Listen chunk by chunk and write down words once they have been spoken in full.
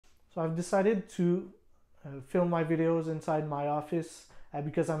So I've decided to film my videos inside my office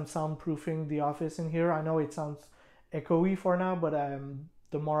because I'm soundproofing the office in here. I know it sounds echoey for now, but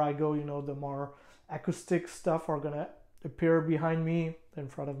the more I go, the more acoustic stuff are gonna appear behind me, in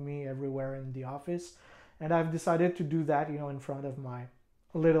front of me, everywhere in the office. And I've decided to do that, in front of my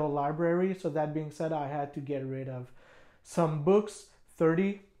little library. So that being said, I had to get rid of some books,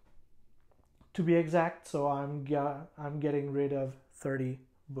 30 to be exact. So I'm getting rid of 30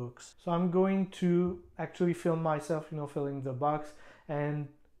 books. So I'm going to actually film myself, filling the box and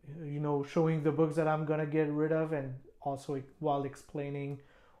showing the books that I'm gonna get rid of, and also while explaining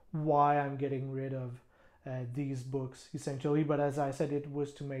why I'm getting rid of these books essentially. But as I said, it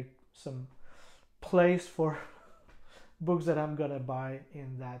was to make some place for books that I'm gonna buy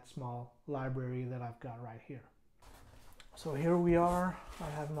in that small library that I've got right here. So here we are. I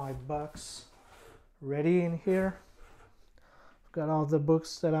have my box ready in here. I've got all the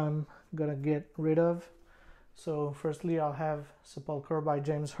books that I'm gonna get rid of. So firstly, I'll have Sepulchre by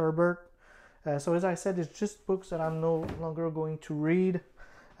James Herbert. So as I said, it's just books that I'm no longer going to read.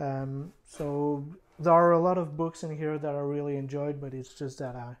 So there are a lot of books in here that I really enjoyed, but it's just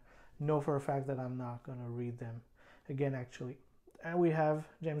that I know for a fact that I'm not gonna read them again, actually. And we have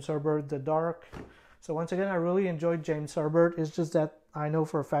James Herbert, The Dark. So once again, I really enjoyed James Herbert. It's just that I know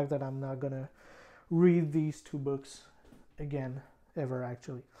for a fact that I'm not gonna read these two books again, ever,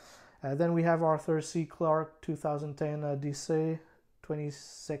 actually. Then we have Arthur C. Clarke, 2010 Odyssey,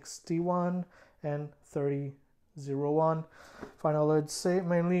 2061, and 3001. Final Odyssey,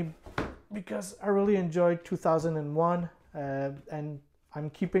 mainly because I really enjoyed 2001, and I'm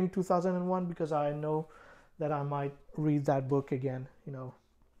keeping 2001 because I know that I might read that book again,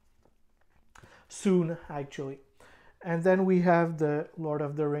 soon, actually. And then we have the Lord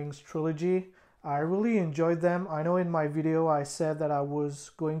of the Rings trilogy. I really enjoyed them. I know in my video I said that I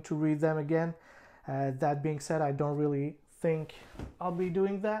was going to read them again. That being said, I don't really think I'll be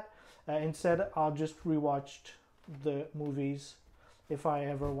doing that. Instead, I'll just rewatch the movies if I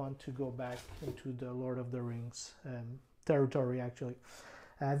ever want to go back into the Lord of the Rings territory, actually.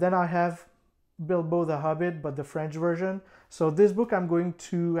 Then I have Bilbo the Hobbit, but the French version. So this book I'm going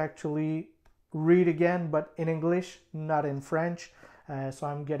to actually read again, but in English, not in French. So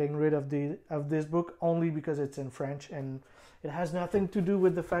I'm getting rid of this book only because it's in French, and it has nothing to do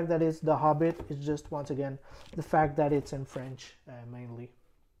with the fact that it's The Hobbit. It's just, once again, the fact that it's in French mainly.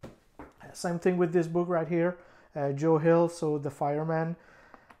 Same thing with this book right here, Joe Hill, so The Fireman.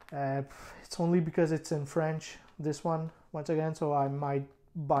 It's only because it's in French, this one, once again, so I might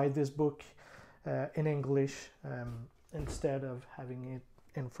buy this book in English instead of having it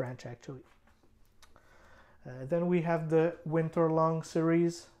in French, actually. Then we have the Winterlong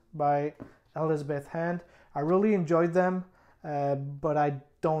series by Elizabeth Hand. I really enjoyed them, but I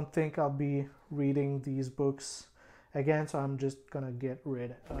don't think I'll be reading these books again, so I'm just gonna get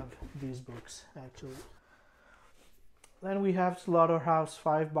rid of these books, actually. Then we have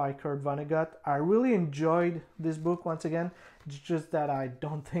Slaughterhouse-Five by Kurt Vonnegut. I really enjoyed this book, once again. It's just that I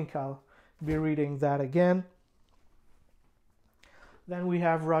don't think I'll be reading that again. Then we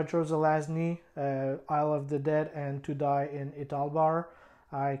have Roger Zelazny, Isle of the Dead and To Die in Italbar.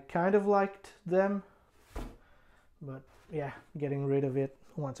 I kind of liked them, but yeah, getting rid of it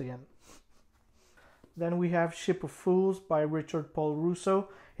once again. Then we have Ship of Fools by Richard Paul Russo.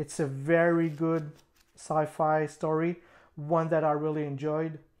 It's a very good sci-fi story, one that I really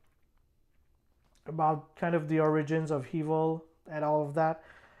enjoyed, about kind of the origins of evil and all of that.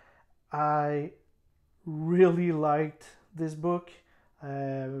 I really liked this book.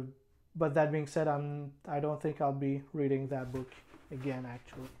 But that being said, I don't think I'll be reading that book again,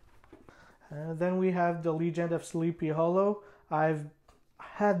 actually. Then we have The Legend of Sleepy Hollow. I've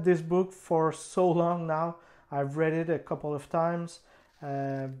had this book for so long now. I've read it a couple of times.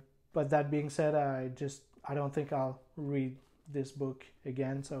 But that being said, I don't think I'll read this book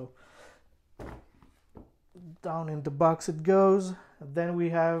again. So down in the box it goes. Then we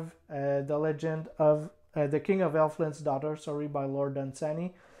have The Legend of The King of Elfland's Daughter, by Lord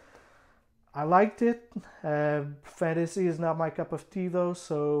Dunsany. I liked it. Fantasy is not my cup of tea though,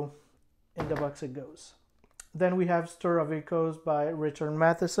 so in the box it goes. Then we have Stir of Echoes by Richard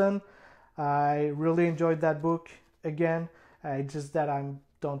Matheson. I really enjoyed that book again. Just that I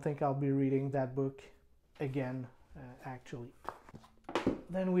don't think I'll be reading that book again, actually.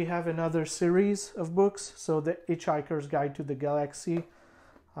 Then we have another series of books. So The Hitchhiker's Guide to the Galaxy.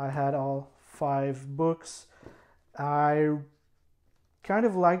 I had all 5 books. I kind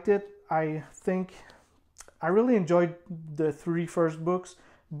of liked it. I think I really enjoyed the 3 first books.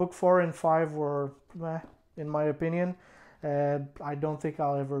 Book 4 and 5 were, in my opinion. I don't think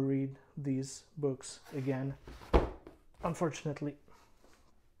I'll ever read these books again, unfortunately.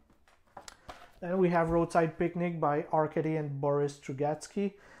 Then we have Roadside Picnic by Arkady and Boris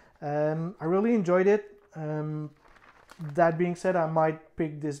Strugatsky. I really enjoyed it. That being said, I might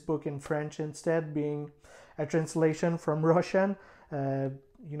pick this book in French instead, being a translation from Russian.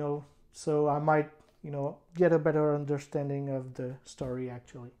 So I might, get a better understanding of the story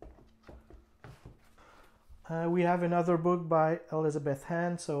actually. We have another book by Elizabeth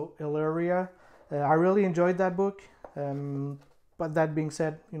Hand, so Illyria. I really enjoyed that book. But that being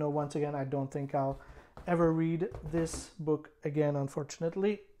said, once again, I don't think I'll ever read this book again,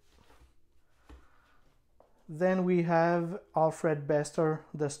 unfortunately. Then we have Alfred Bester,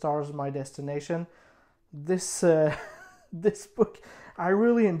 The Stars, My Destination. This this book, I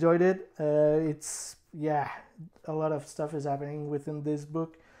really enjoyed it. It's, a lot of stuff is happening within this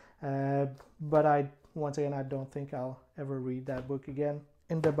book. But once again, I don't think I'll ever read that book again.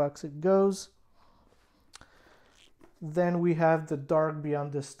 In the box it goes. Then we have The Dark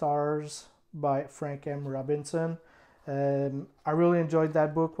Beyond the Stars by Frank M. Robinson. I really enjoyed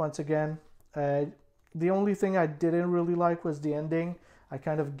that book once again. The only thing I didn't really like was the ending. I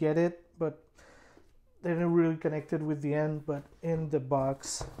kind of get it, but didn't really connect it with the end. But in the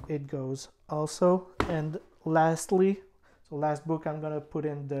box it goes also. And lastly, so last book I'm gonna put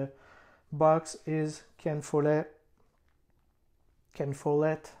in the box is Ken Follett.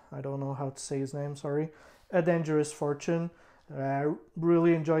 I don't know how to say his name, sorry. A Dangerous Fortune. I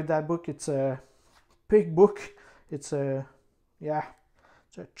really enjoyed that book. It's a big book. It's a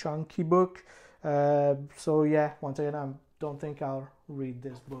chunky book. Once again, I don't think I'll read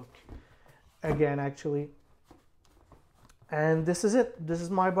this book again actually. And this is it. This is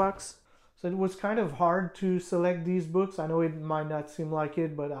my box. So it was kind of hard to select these books. I know it might not seem like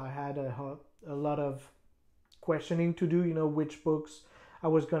it, but I had a lot of questioning to do, which books I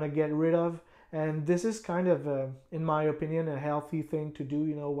was gonna get rid of. And this is kind of, in my opinion, a healthy thing to do,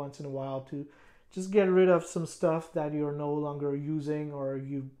 once in a while, to just get rid of some stuff that you're no longer using, or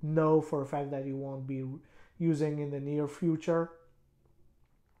you know for a fact that you won't be using in the near future.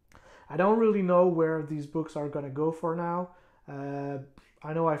 I don't really know where these books are going to go for now.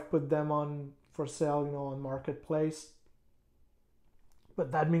 I know I've put them on for sale, on Marketplace.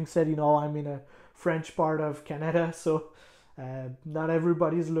 But that being said, I'm in a French part of Canada, so not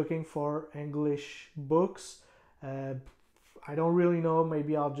everybody's looking for English books. I don't really know.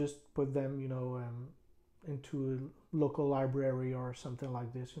 Maybe I'll just put them, into a local library or something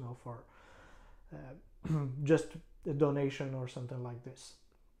like this, for just a donation or something like this.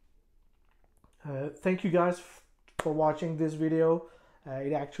 Thank you guys for watching this video.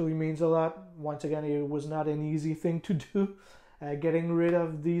 It actually means a lot. Once again, it was not an easy thing to do, getting rid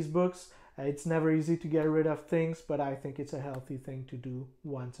of these books. It's never easy to get rid of things, but I think it's a healthy thing to do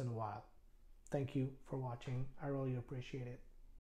once in a while. Thank you for watching. I really appreciate it.